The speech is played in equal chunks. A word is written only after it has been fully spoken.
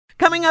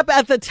Coming up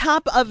at the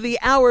top of the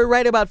hour,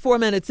 right about 4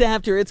 minutes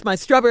after, it's my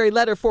strawberry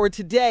letter for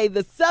today.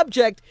 The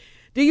subject,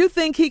 do you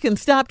think he can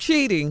stop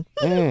cheating?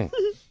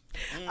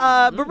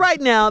 But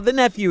right now, the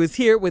nephew is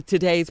here with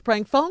today's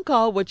prank phone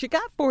call. What you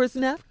got for us,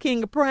 Neff?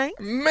 King of pranks?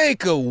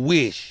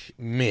 Make-A-Wish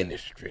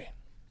Ministry.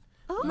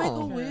 Oh,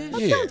 Make-A-Wish.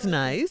 that sounds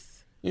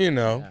nice. You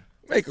know,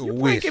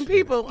 Make-A-Wish. Pranking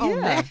people on Yeah,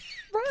 that.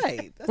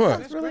 right. That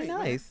What? sounds really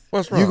nice.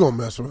 What's wrong? You gonna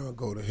mess around and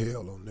go to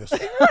hell on this.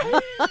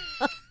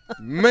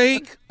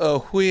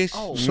 Make-A-Wish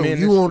So Ministry.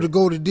 you want to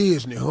go to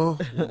Disney, huh?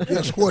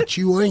 Guess what?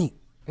 You ain't.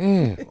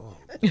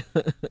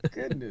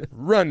 Goodness.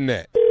 Run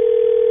that.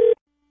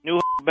 New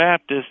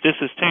Baptist, this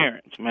is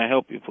Terrence. May I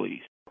help you,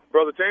 please?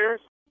 Brother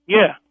Terrence,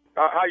 Yeah.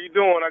 how you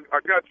doing? I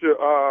got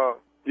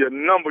your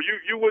number.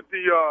 You with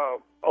the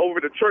over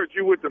the church?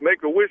 You with the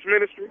Make-A-Wish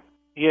Ministry?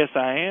 Yes,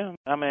 I am.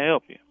 How may I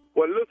help you?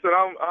 Well, listen,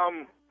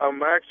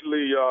 I'm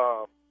actually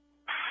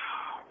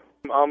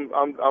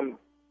I'm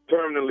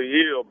terminally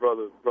ill,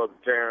 brother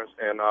Terrence,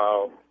 and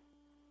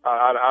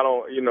I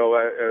don't, you know,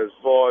 as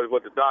far as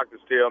what the doctors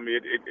tell me,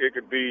 it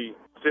could be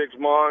 6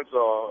 months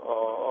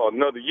or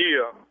another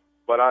year,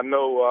 but I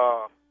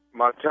know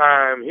my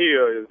time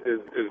here is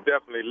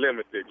definitely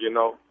limited, you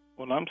know.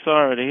 Well, I'm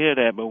sorry to hear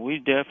that, but we're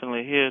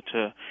definitely here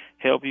to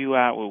help you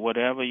out with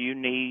whatever you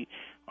need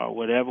or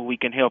whatever we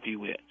can help you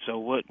with. So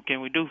what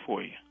can we do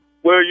for you?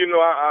 Well, you know,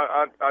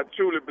 I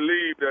truly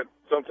believe that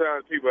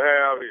sometimes people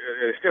have,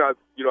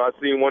 you know, I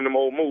seen one of them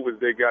old movies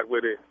they got where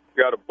they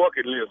got a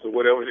bucket list or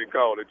whatever they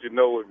call it, you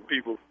know, and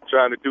people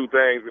trying to do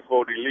things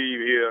before they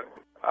leave here.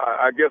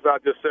 I guess I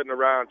just sitting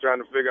around trying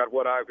to figure out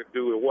what I could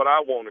do and what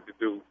I wanted to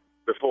do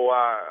before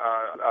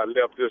I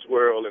left this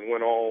world and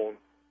went on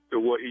to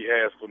what he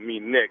has for me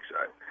next.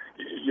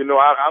 You know,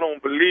 I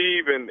don't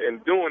believe in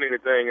doing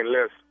anything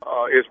unless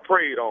it's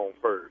prayed on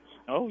first.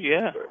 Oh,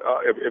 yeah.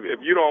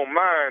 If you don't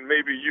mind,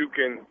 maybe you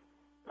can,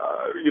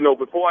 you know,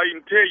 before I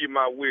even tell you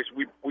my wish,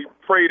 we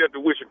pray that the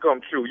wish will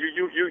come true.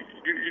 You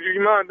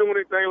mind doing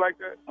anything like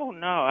that? Oh,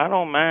 no, I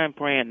don't mind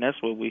praying.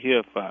 That's what we're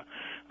here for.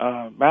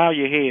 Bow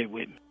your head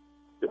with me.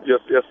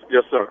 Yes,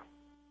 sir.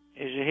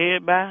 Is your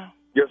head bowed?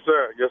 Yes,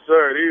 sir. Yes,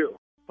 sir, it is.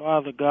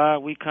 Father God,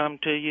 we come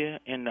to you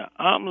in the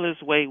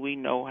humblest way we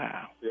know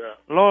how. Yeah.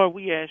 Lord,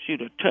 we ask you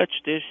to touch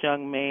this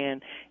young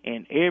man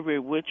in every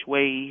which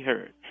way he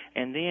hurt.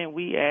 And then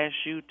we ask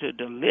you to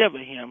deliver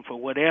him for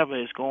whatever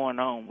is going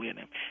on with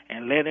him.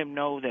 And let him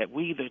know that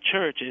we, the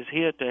church, is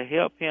here to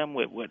help him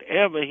with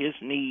whatever his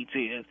needs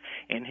is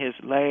in his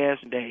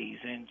last days.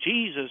 In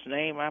Jesus'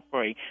 name I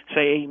pray.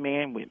 Say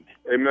amen with me.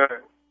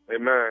 Amen.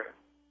 Amen.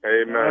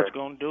 Amen. God's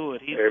going to do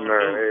it. He's going to do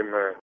it.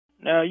 Amen.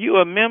 Now, you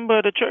a member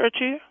of the church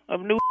here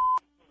of New?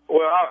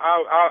 Well,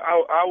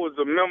 I was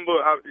a member.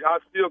 I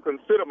still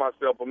consider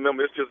myself a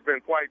member. It's just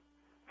been quite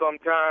some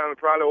time,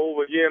 probably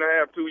over a year and a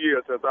half, 2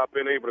 years since I've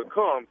been able to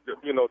come,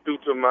 you know, due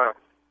to my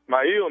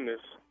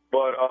illness.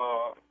 But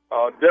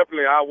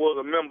definitely I was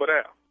a member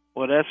there.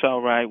 Well, that's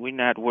all right. We're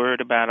not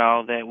worried about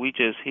all that. We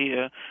just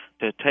here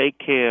to take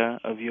care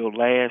of your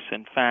last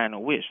and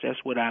final wish.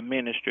 That's what our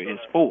ministry is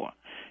for.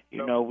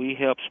 You know, we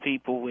helps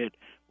people with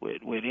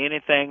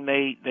anything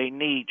they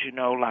need, you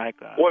know, like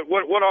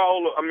what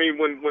all, I mean,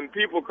 when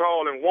people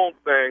call and want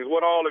things,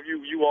 what all of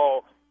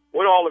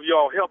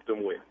y'all help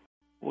them with?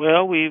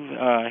 Well, we've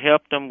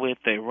helped them with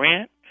their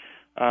rent,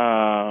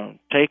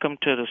 take them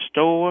to the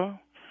store,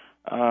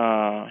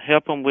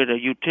 help them with a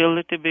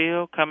utility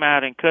bill, come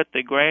out and cut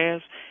the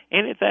grass,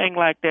 anything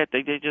like that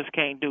they just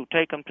can't do.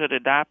 Take them to the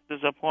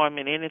doctor's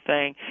appointment,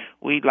 anything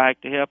we'd like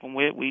to help them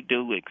with, we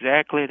do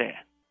exactly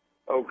that.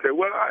 Okay,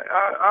 well,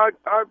 I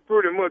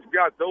pretty much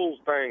got those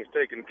things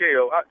taken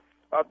care of.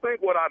 I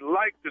think what I'd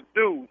like to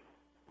do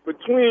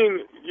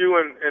between you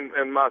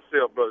and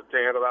myself, Brother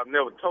Tan, that I've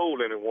never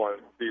told anyone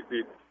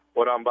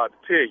what I'm about to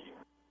tell you.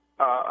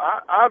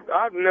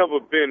 I've never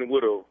been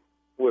with a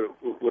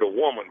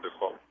woman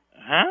before.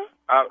 Huh?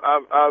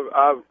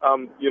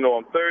 I'm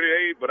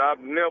 38, but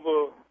I've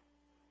never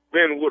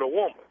been with a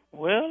woman.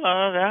 Well,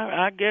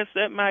 I guess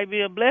that might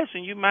be a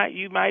blessing. You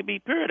might be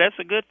pure. That's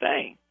a good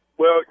thing.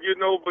 Well, you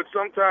know, but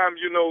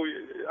sometimes, you know,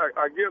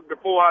 I guess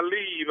before I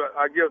leave,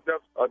 I guess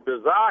that's a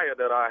desire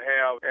that I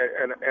have.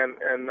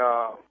 And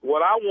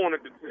what I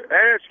wanted to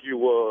ask you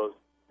was,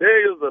 there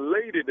is a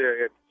lady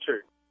there at the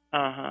church.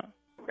 Uh-huh.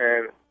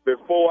 And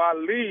before I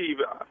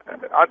leave,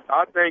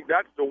 I think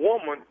that's the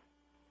woman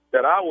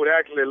that I would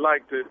actually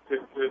like to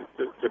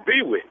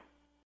be with.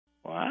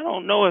 Well, I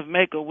don't know if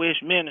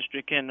Make-A-Wish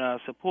Ministry can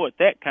support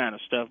that kind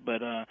of stuff,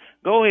 but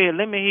go ahead,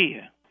 let me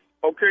hear.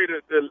 Okay,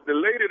 the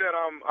lady that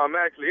I'm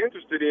actually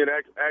interested in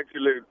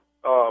actually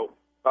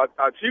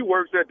she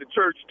works at the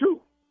church too.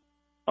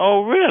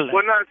 Oh, really?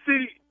 Well, now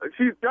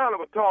she's kind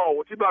of a tall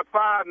one. She's about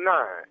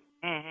 5'9",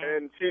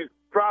 and she's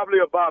probably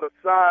about a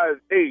size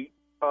 8.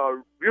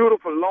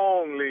 Beautiful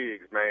long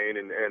legs, man,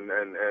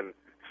 and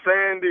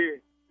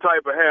sandy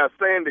type of hair,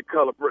 sandy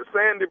color,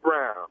 sandy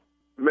brown,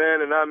 man.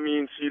 And I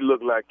mean, she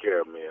looked like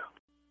caramel.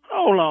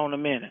 Hold on a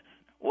minute.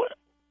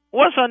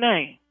 What's her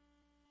name?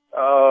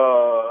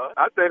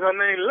 I think her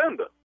name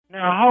Linda.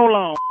 Now, hold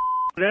on.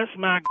 That's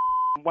my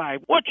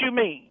wife. What you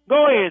mean?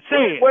 Go ahead,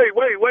 say it. Wait.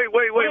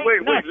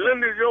 Nothing.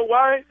 Linda's your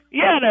wife?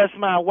 Yeah, that's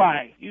my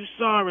wife. You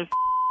sorry.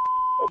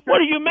 What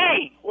do you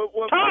mean?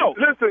 Talk.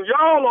 Listen,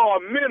 y'all are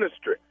a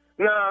ministry.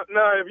 Now,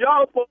 if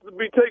y'all supposed to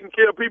be taking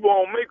care of people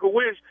on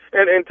Make-A-Wish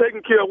and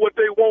taking care of what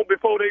they want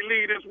before they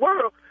leave this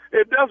world,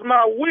 if that's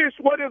my wish,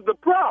 what is the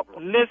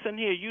problem? Listen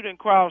here, you done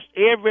crossed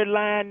every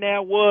line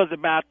there was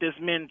about this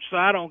ministry, so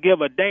I don't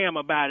give a damn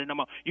about it no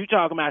more. You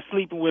talking about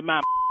sleeping with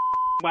my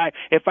wife.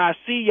 If I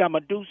see you, I'm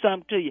going to do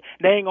something to you.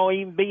 They ain't going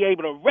to even be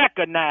able to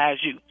recognize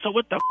you. So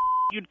what the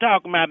you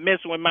talking about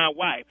messing with my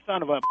wife,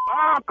 son of a...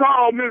 I'll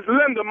call Miss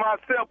Linda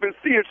myself and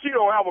see if she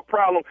don't have a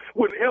problem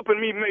with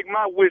helping me make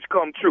my wish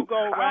come true.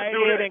 Go right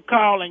ahead and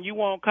call, and you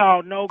won't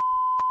call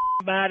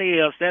nobody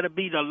else. That'll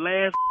be the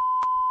last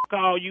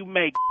call you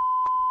make.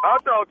 I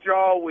thought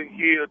y'all were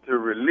here to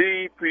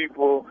relieve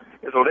people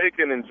so they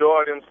can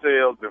enjoy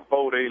themselves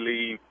before they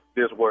leave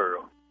this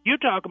world. You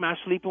talking about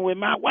sleeping with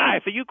my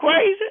wife. Are you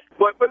crazy?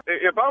 But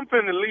if I'm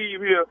finna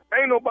leave here,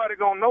 ain't nobody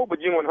gonna know but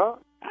you and her.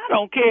 I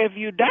don't care if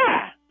you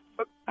die.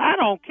 I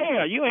don't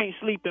care. You ain't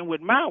sleeping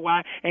with my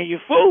wife and you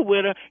fool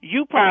with her,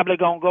 you probably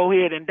gonna go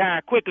ahead and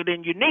die quicker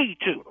than you need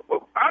to.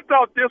 I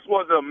thought this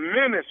was a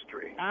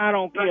ministry. I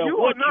don't care you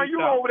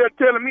you over there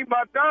telling me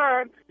about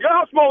dying.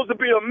 Y'all supposed to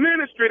be a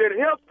ministry that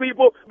helps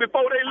people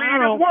before they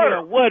leave this world. I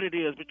don't care what it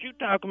is, but you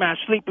talking about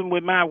sleeping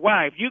with my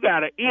wife. You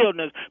got an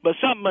illness, but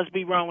something must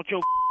be wrong with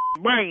your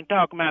brain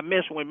talking about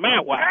messing with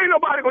my wife. Ain't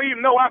nobody gonna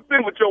even know I've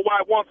been with your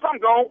wife once I'm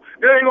gone.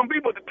 There ain't gonna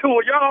be but the two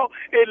of y'all.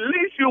 At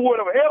least you would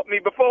have helped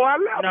me before I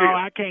left here. No,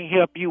 I can't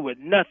help you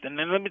with nothing.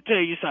 And let me tell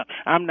you something.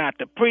 I'm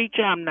not the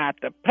preacher. I'm not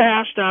the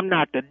pastor. I'm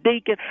not the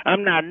deacon.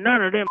 I'm not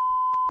none of them.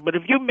 But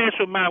if you mess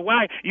with my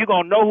wife, you're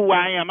gonna know who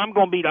I am. I'm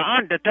gonna be the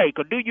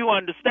Undertaker. Do you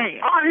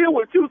understand? I hear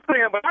what you're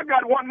saying, but I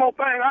got one more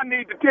thing I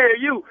need to tell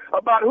you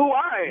about who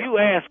I am. You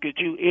ask it,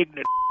 you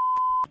ignorant.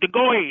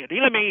 Go ahead.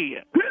 Let me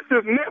hear. This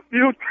is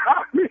nephew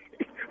Tommy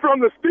from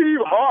the Steve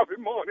Harvey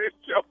Morning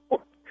Show.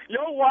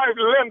 Your wife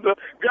Linda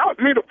got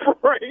me to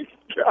prank.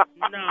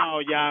 No,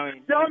 y'all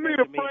ain't. Got me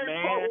to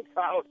prank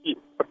phone you.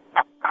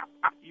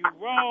 You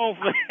wrong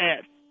for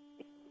that.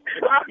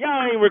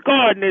 Y'all ain't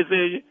recording this,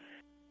 is you?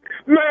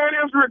 Man,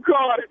 it's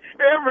recorded.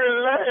 Every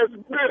last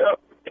bit of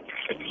it.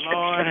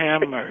 Lord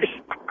have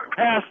mercy.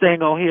 Pastor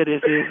ain't gonna hear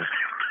this, is he?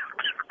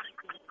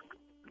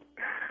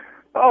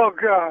 Oh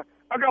God.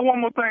 I got one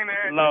more thing to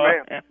ask Lord.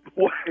 you, man.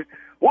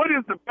 What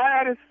is the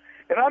baddest,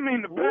 and I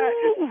mean the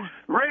baddest,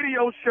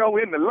 radio show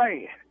in the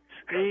land?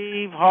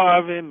 Steve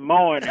Harvey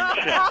Morning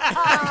Show.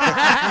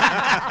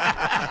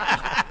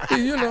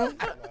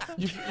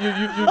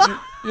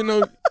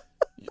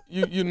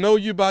 You know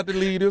you about to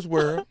leave this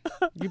world.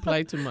 You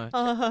play too much.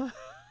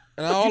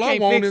 And all I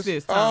want is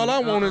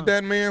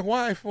that man's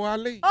wife before I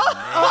leave.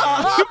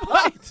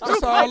 That's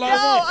all I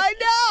want. I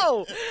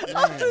know.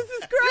 Oh, this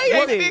is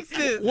crazy. Fix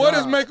this. What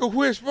is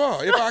Make-A-Wish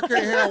for if I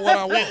can't have what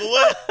I want?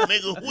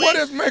 What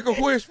is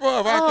Make-A-Wish for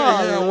if I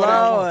can't have what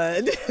I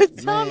want?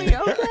 Tommy,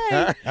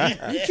 okay.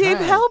 Keep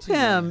help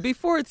him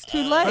before it's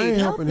too late. I ain't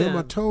helping him.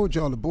 I told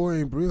y'all the boy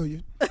ain't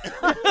brilliant. You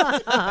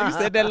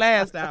said that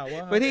last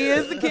hour. But he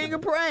is the king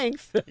of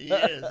pranks. He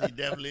is. He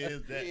definitely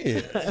is that.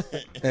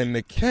 Yes. And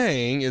the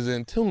king is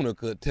in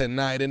Tunica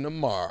tonight and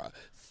tomorrow.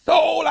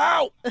 Sold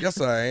out. Yes,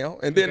 I am.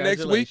 And then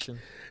next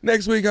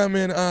week I'm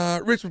in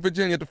Richmond,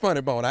 Virginia at the Funny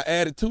Bone. I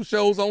added 2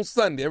 shows on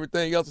Sunday.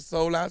 Everything else is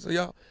sold out. So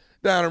y'all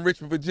down in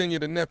Richmond, Virginia,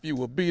 the nephew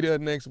will be there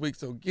next week.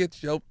 So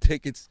get your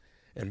tickets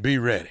and be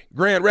ready.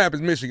 Grand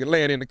Rapids, Michigan,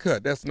 Land in the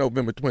Cut. That's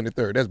November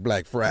 23rd. That's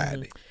Black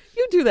Friday.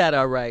 You do that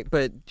all right,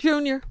 but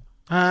Junior.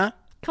 Huh?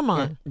 Come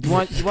on. You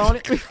want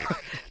it?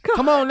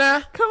 Come on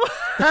now. Come on.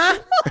 Huh?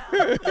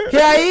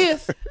 Here he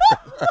is.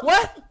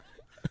 What?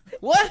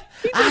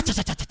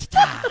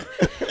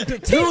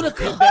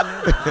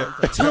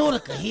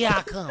 Tunica, here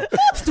I come.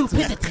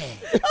 Stupidity.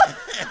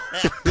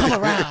 Come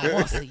around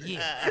once a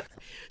year.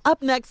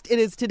 Up next, it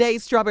is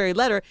today's Strawberry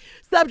Letter.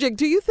 Subject,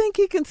 do you think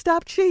he can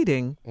stop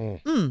cheating?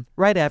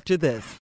 Right after this.